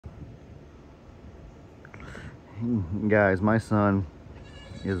Guys, my son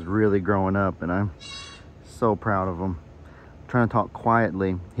is really growing up, and I'm so proud of him. I'm trying to talk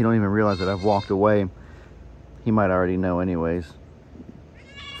quietly. He don't even realize that I've walked away. He might already know anyways.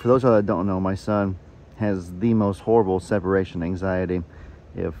 For those of you that don't know, my son has the most horrible separation anxiety.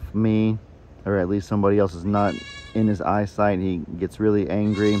 If me, or at least somebody else, is not in his eyesight, he gets really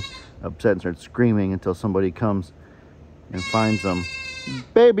angry, upset, and starts screaming until somebody comes and finds him.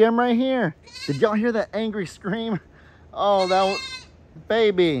 Baby, I'm right here. Did y'all hear that angry scream? Oh, that was...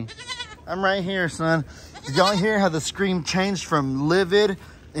 Baby, I'm right here, son. Did y'all hear how the scream changed from livid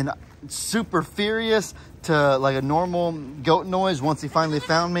and super furious to like a normal goat noise once he finally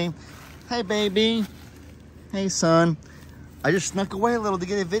found me? Hey, baby. Hey, son. I just snuck away a little to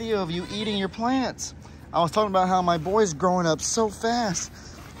get a video of you eating your plants. I was talking about how my boy's growing up so fast.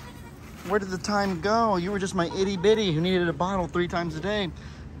 Where did the time go? You were just my itty bitty who needed a bottle 3 times a day.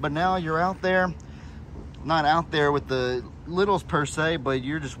 But now you're out there, not out there with the littles per se, but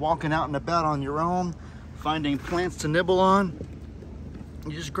you're just walking out and about on your own, finding plants to nibble on.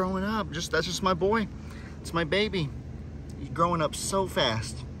 You're just growing up. That's just my boy. It's my baby. He's growing up so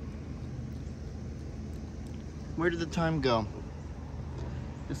fast. Where did the time go?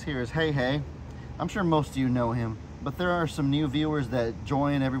 This here is Hey Hey. I'm sure most of you know him, but there are some new viewers that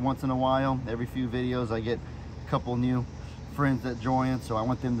join every once in a while. Every few videos I get a couple new friends that join, so I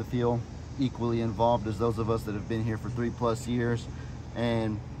want them to feel equally involved as those of us that have been here for 3+ years.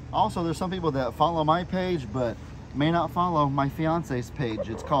 And also there's some people that follow my page but may not follow my fiance's page.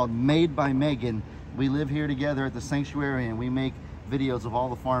 It's called Made by Megan. We live here together at the sanctuary and we make videos of all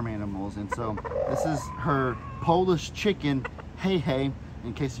the farm animals. And so this is her Polish chicken, Hey Hey,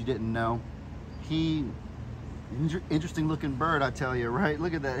 in case you didn't know. Interesting looking bird, I tell you, right?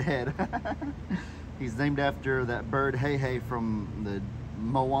 Look at that head. He's named after that bird, Hey Hey, from the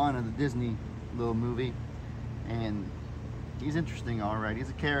Moana, the Disney little movie. And he's interesting, all right. He's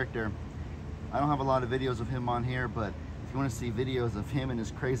a character. I don't have a lot of videos of him on here, but if you want to see videos of him and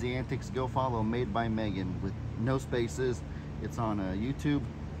his crazy antics, go follow Made by Megan with no spaces. It's on YouTube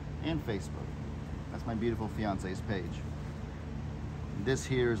and Facebook. That's my beautiful fiance's page. This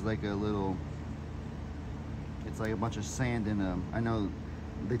here is like a little, it's like a bunch of sand in them. I know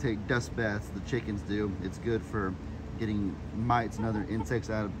they take dust baths, the chickens do. It's good for getting mites and other insects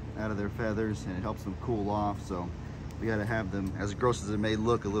out of their feathers, and it helps them cool off. So we gotta have them, as gross as it may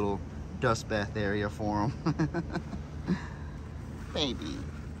look, a little dust bath area for them. Baby,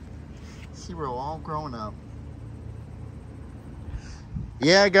 see, we're all growing up.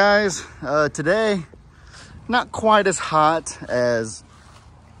 Yeah, guys, today, not quite as hot as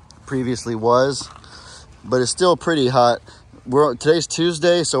previously was, but it's still pretty hot. Today's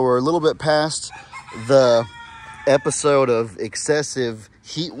Tuesday, so we're a little bit past the episode of excessive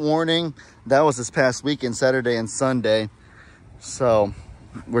heat warning. That was this past weekend, Saturday and Sunday. So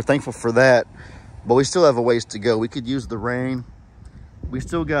we're thankful for that, but we still have a ways to go. We could use the rain. We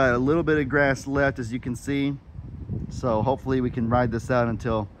still got a little bit of grass left, as you can see. So hopefully we can ride this out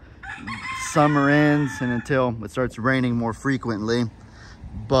until summer ends and until it starts raining more frequently.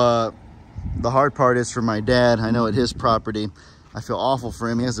 But the hard part is for my dad. I know at his property, I feel awful for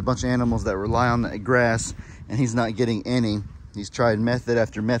him. He has a bunch of animals that rely on that grass and he's not getting any. He's tried method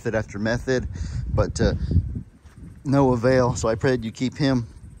after method after method, but no avail. So I pray that you keep him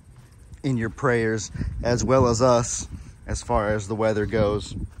in your prayers, as well as us, as far as the weather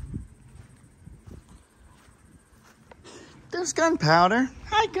goes. There's Gunpowder.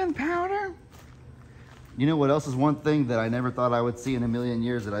 Hi, Gunpowder. You know what else is one thing that I never thought I would see in a million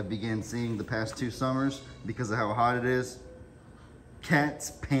years that I began seeing the past 2 summers because of how hot it is?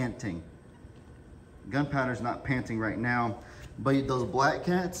 Cats panting. Gunpowder's not panting right now, but those black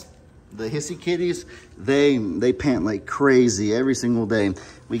cats, the hissy kitties, they pant like crazy every single day.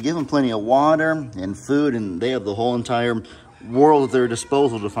 We give them plenty of water and food, and they have the whole entire world at their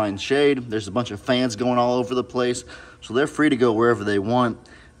disposal to find shade. There's a bunch of fans going all over the place, so they're free to go wherever they want.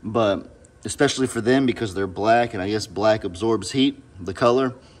 But especially for them, because they're black, and I guess black absorbs heat, the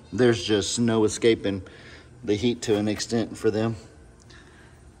color, there's just no escaping the heat to an extent for them.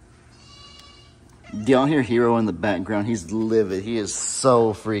 Do y'all hear Hero in the background? He's livid. He is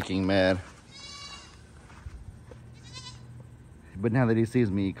so freaking mad. But now that he sees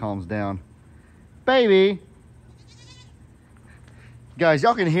me, he calms down. Baby! Guys,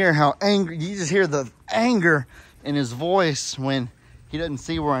 y'all can hear how angry, you just hear the anger in his voice when he doesn't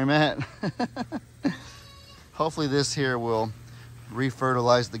see where I'm at. Hopefully this here will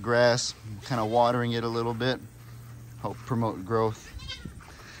refertilize the grass, kind of watering it a little bit, help promote growth.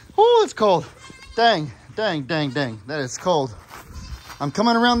 Oh, it's cold. Dang, dang, dang, dang. That is cold. I'm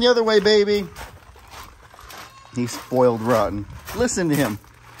coming around the other way, baby. He's spoiled rotten. Listen to him.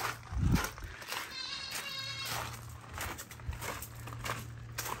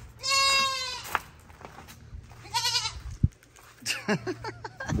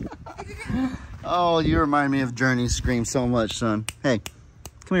 Oh, you remind me of Journey's scream so much, son. Hey,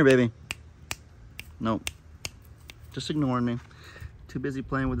 come here, baby. Nope. Just ignoring me. Too busy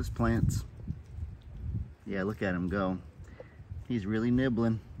playing with his plants. Yeah, look at him go. He's really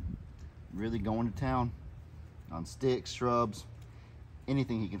nibbling. Really going to town on sticks, shrubs,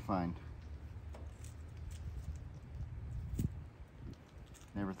 anything he can find.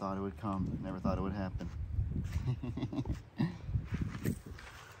 Never thought it would come. Never thought it would happen.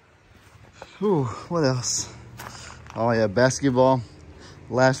 Ooh, what else? Oh yeah, basketball.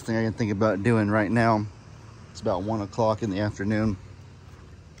 Last thing I can think about doing right now. It's about 1 o'clock in the afternoon.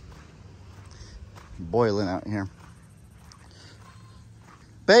 Boiling out here.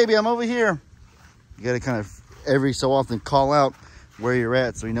 Baby, I'm over here. You gotta kind of every so often call out where you're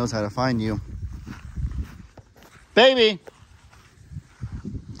at so he knows how to find you. Baby!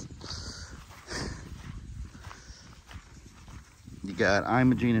 You got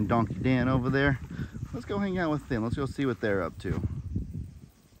Imogene and Donkey Dan over there. Let's go hang out with them. Let's go see what they're up to.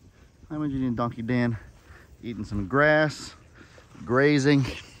 Imogene and Donkey Dan eating some grass, grazing.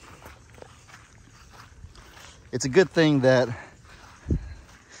 It's a good thing that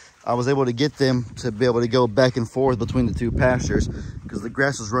I was able to get them to be able to go back and forth between the two pastures because the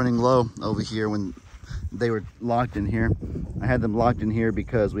grass was running low over here when they were locked in here. I had them locked in here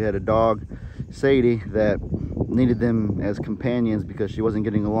because we had a dog, Sadie, that needed them as companions because she wasn't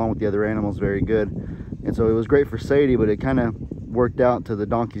getting along with the other animals very good. And so it was great for Sadie, but it kind of worked out to the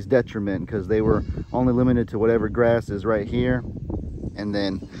donkey's detriment because they were only limited to whatever grass is right here. And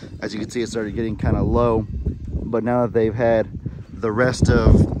then, as you can see, it started getting kind of low. But now that they've had the rest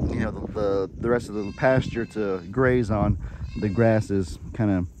of, you know, the rest of the pasture to graze on, the grass is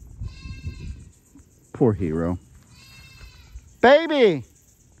kind of... Poor Hero. Baby!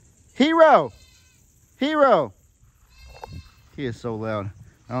 Hero! Hero! He is so loud.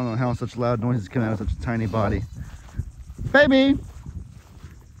 I don't know how such loud noises come out of such a tiny body. Baby!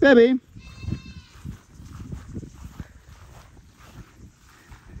 Baby!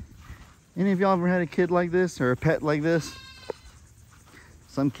 Any of y'all ever had a kid like this or a pet like this?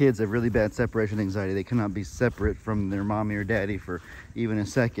 Some kids have really bad separation anxiety. They cannot be separate from their mommy or daddy for even a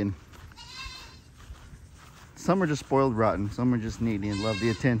second. Some are just spoiled rotten. Some are just needy and love the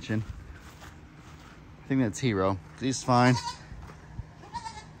attention. I think that's Hero. He's fine.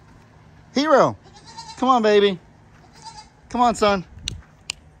 Hero! Come on, baby. Come on, son.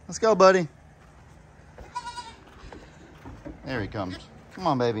 Let's go, buddy. There he comes. Come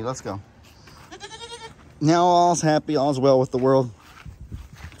on, baby. Let's go. Now all's happy. All's well with the world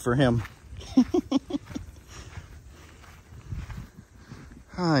for him.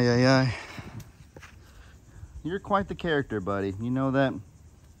 Ay, ay, ay. You're quite the character, buddy. You know that?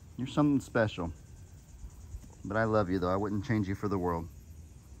 You're something special. But I love you, though. I wouldn't change you for the world.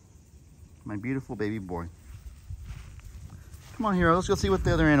 My beautiful baby boy. Come on, Hero. Let's go see what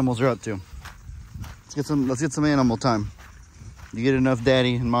the other animals are up to. Let's get some animal time. You get enough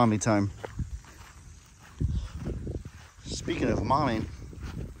daddy and mommy time. Speaking of mommy,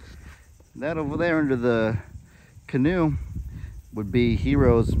 that over there under the canoe would be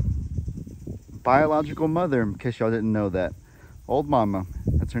Hero's biological mother, in case y'all didn't know that. Old Mama,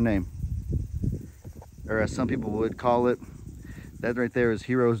 that's her name. Or as some people would call it, that right there is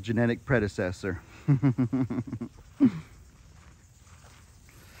Hero's genetic predecessor.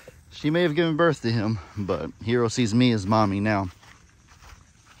 She may have given birth to him, but Hero sees me as mommy now.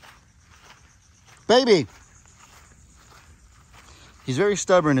 Baby! He's very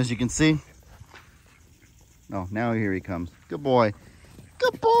stubborn, as you can see. Oh, now here he comes. Good boy.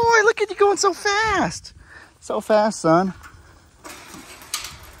 Good boy! Look at you going so fast! So fast, son.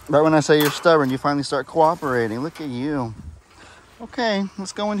 Right when I say you're stubborn, you finally start cooperating. Look at you. Okay,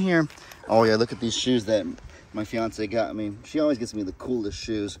 let's go in here. Oh yeah, look at these shoes that my fiance got me. She always gets me the coolest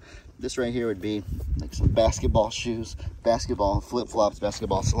shoes. This right here would be like some basketball shoes, basketball flip-flops,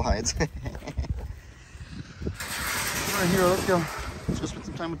 basketball slides. All right, Hero, let's go. Let's go spend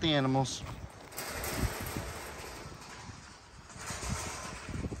some time with the animals.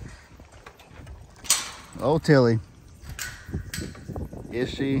 Oh, Tilly. Is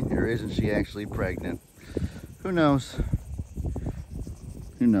she or isn't she actually pregnant? Who knows?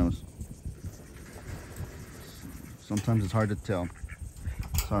 Who knows? Sometimes it's hard to tell.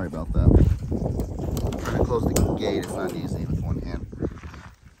 Sorry about that. I'm trying to close the gate. It's not easy with one hand.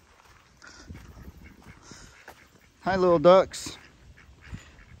 Hi, little ducks.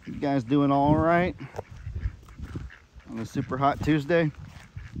 You guys doing all right? on a super hot Tuesday.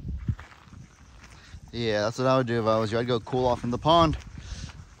 Yeah, that's what I would do if I was you. I'd go cool off in the pond.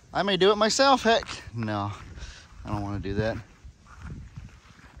 I may do it myself, heck. No, I don't want to do that.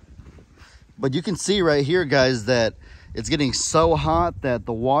 But you can see right here, guys, that it's getting so hot that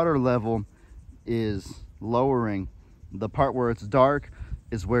the water level is lowering. The part where it's dark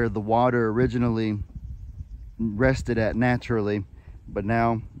is where the water originally rested at naturally, but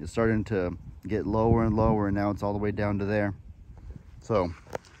now it's starting to get lower and lower, and now it's all the way down to there. So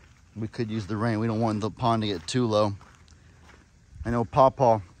we could use the rain. We don't want the pond to get too low. I know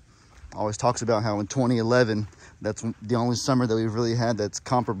Pawpaw always talks about how in 2011, that's the only summer that we've really had that's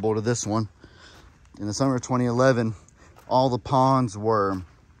comparable to this one. In the summer of 2011, all the ponds were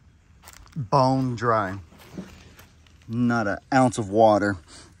bone dry. Not an ounce of water.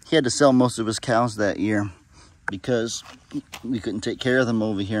 He had to sell most of his cows that year because we couldn't take care of them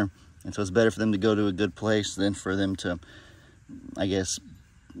over here. And so it's better for them to go to a good place than for them to, I guess,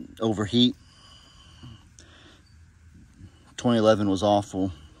 overheat. 2011 was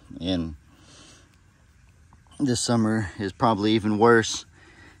awful, and this summer is probably even worse.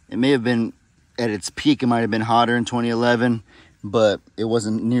 It may have been at its peak, it might have been hotter in 2011, but it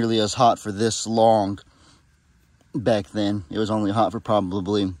wasn't nearly as hot for this long back then. It was only hot for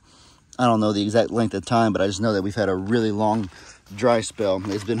probably, I don't know the exact length of time, but I just know that we've had a really long dry spell.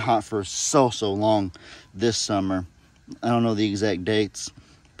 It's been hot for so long this summer. I don't know the exact dates.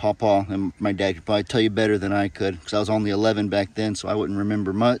 Pawpaw and my dad could probably tell you better than I could, because I was only 11 back then, so I wouldn't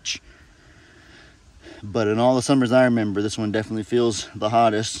remember much. But in all the summers I remember, this one definitely feels the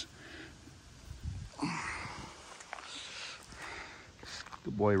hottest.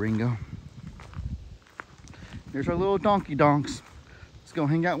 Good boy, Ringo. Here's our little donkey donks. Let's go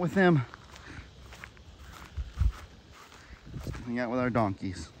hang out with them. Let's go hang out with our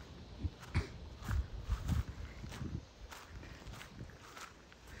donkeys.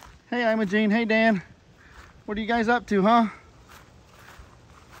 Hey, Imogene. Hey, Dan. What are you guys up to, huh?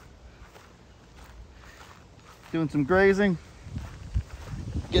 Doing some grazing.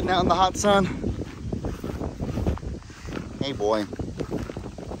 Getting out in the hot sun. Hey, boy.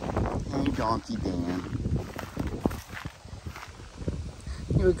 Hey, Donkey Dan.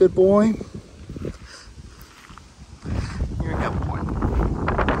 You're a good boy. You're a good boy.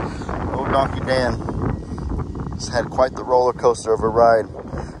 Old Donkey Dan has had quite the roller coaster of a ride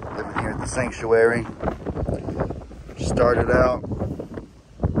living here at the sanctuary. Started out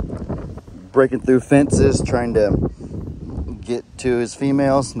breaking through fences, trying to get to his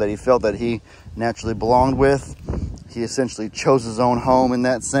females that he felt that he naturally belonged with. He essentially chose his own home in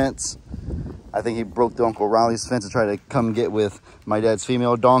that sense. I think he broke through Uncle Riley's fence to try to come get with my dad's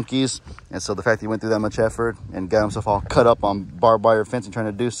female donkeys. And so the fact that he went through that much effort and got himself all cut up on barbed wire fencing trying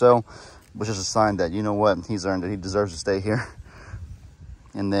to do so was just a sign that, you know what, he's earned it. He deserves to stay here.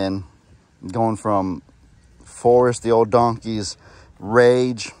 And then going from Forrest, the old donkey's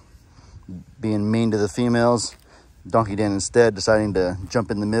rage, being mean to the females, Donkey Dan instead deciding to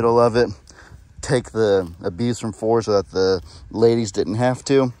jump in the middle of it, take the abuse from Forrest so that the ladies didn't have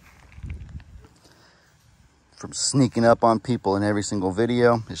to. From sneaking up on people in every single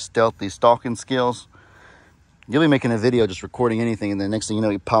video, his stealthy stalking skills. You'll be making a video just recording anything, and the next thing you know,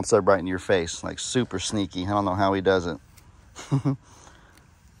 he pops up right in your face, like super sneaky. I don't know how he does it.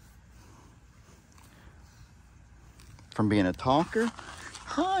 From being a talker,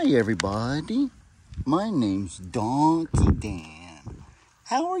 hi everybody, my name's Donkey Dan.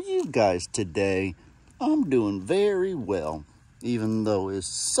 How are you guys today? I'm doing very well, even though it's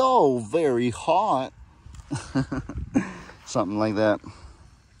so very hot. Something like that.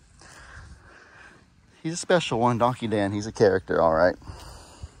 He's a special one, Donkey Dan. He's a character, all right.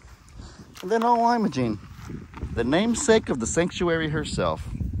 And then old Imogene, the namesake of the sanctuary herself.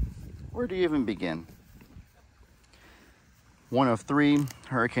 Where do you even begin? One of 3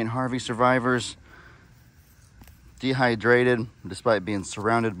 Hurricane Harvey survivors, dehydrated despite being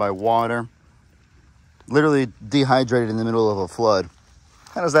surrounded by water. Literally dehydrated in the middle of a flood.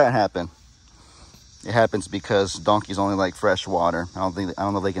 How does that happen? It happens because donkeys only like fresh water. I don't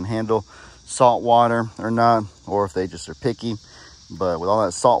know if they can handle salt water or not, or if they just are picky. But with all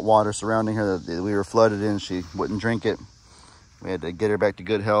that salt water surrounding her that we were flooded in, she wouldn't drink it. We had to get her back to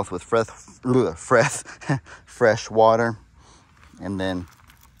good health with fresh water. And then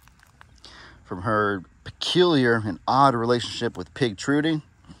from her peculiar and odd relationship with Pig Trudy,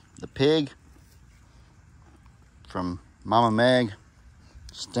 the pig, from Mama Meg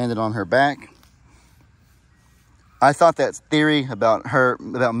standing on her back. I thought that theory about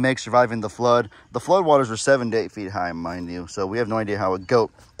Meg surviving the flood waters were 7 to 8 feet high, mind you. So we have no idea how a goat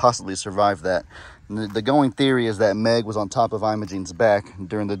possibly survived that. The going theory is that Meg was on top of Imogene's back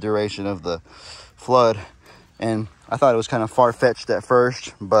during the duration of the flood. And I thought it was kind of far-fetched at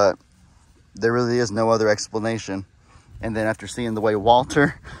first, but there really is no other explanation. And then after seeing the way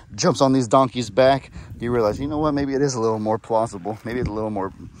Walter jumps on these donkeys' back, you realize, you know what, maybe it is a little more plausible. Maybe it's a little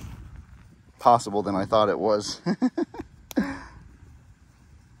more possible than I thought it was.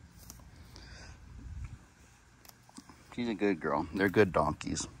 She's a good girl. They're good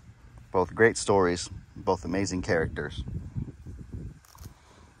donkeys. Both great stories, both amazing characters.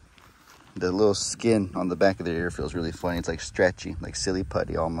 The little skin on the back of their ear feels really funny. It's like stretchy, like silly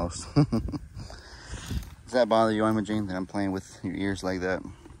putty almost. Does that bother you, Imogen, that I'm playing with your ears like that?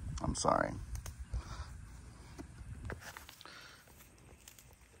 I'm sorry.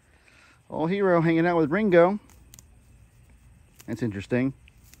 Old Hero hanging out with Ringo. That's interesting.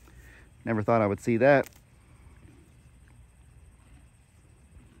 Never thought I would see that.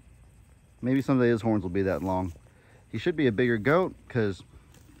 Maybe someday his horns will be that long. He should be a bigger goat because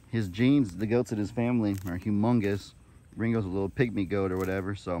his genes, the goats in his family, are humongous. Ringo's a little pygmy goat or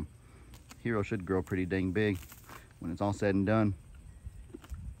whatever, so Hero should grow pretty dang big when it's all said and done.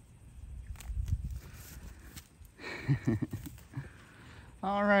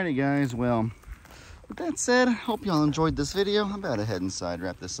 Alrighty guys, well, with that said, I hope y'all enjoyed this video. I'm about to head inside,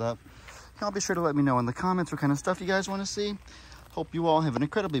 wrap this up. Y'all be sure to let me know in the comments what kind of stuff you guys want to see. Hope you all have an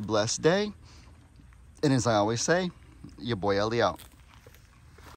incredibly blessed day. And as I always say, your boy Ellie out.